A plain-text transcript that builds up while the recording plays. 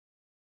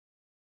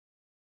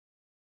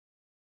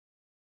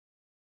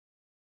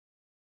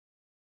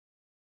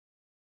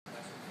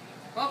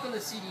Welcome to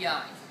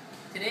CDI.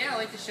 Today I'd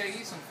like to show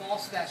you some fall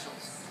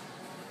specials.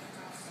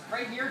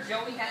 Right here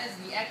Joey has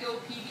the Echo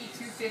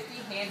PB250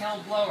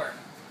 handheld blower.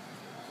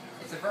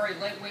 It's a very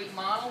lightweight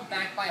model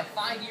backed by a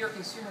 5-year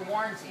consumer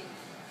warranty.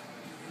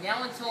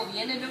 Now until the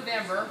end of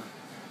November,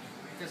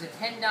 there's a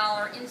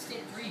 $10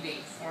 instant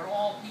rebate on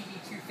all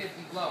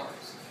PB250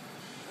 blowers.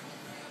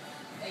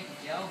 Thank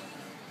you, Joe.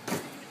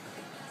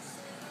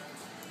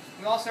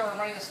 We also are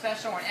running a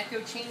special on Echo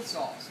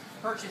chainsaws.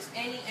 Purchase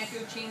any Echo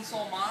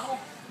chainsaw model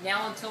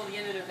now until the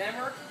end of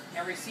November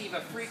and receive a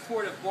free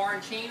quart of bar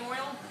and chain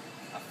oil,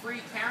 a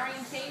free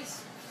carrying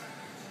case,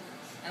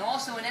 and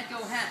also an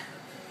Echo hat.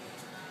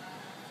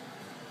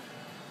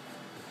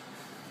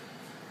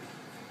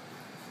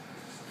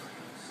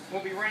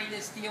 We'll be running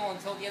this deal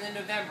until the end of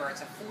November.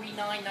 It's a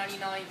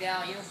 $49.99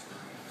 value.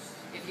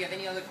 If you have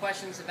any other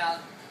questions about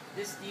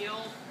this deal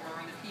or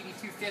on the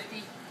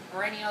PB250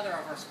 or any other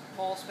of our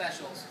fall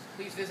specials,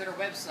 please visit our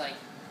website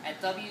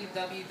at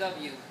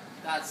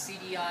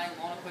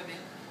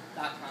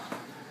www.cdilawn.equipment.com.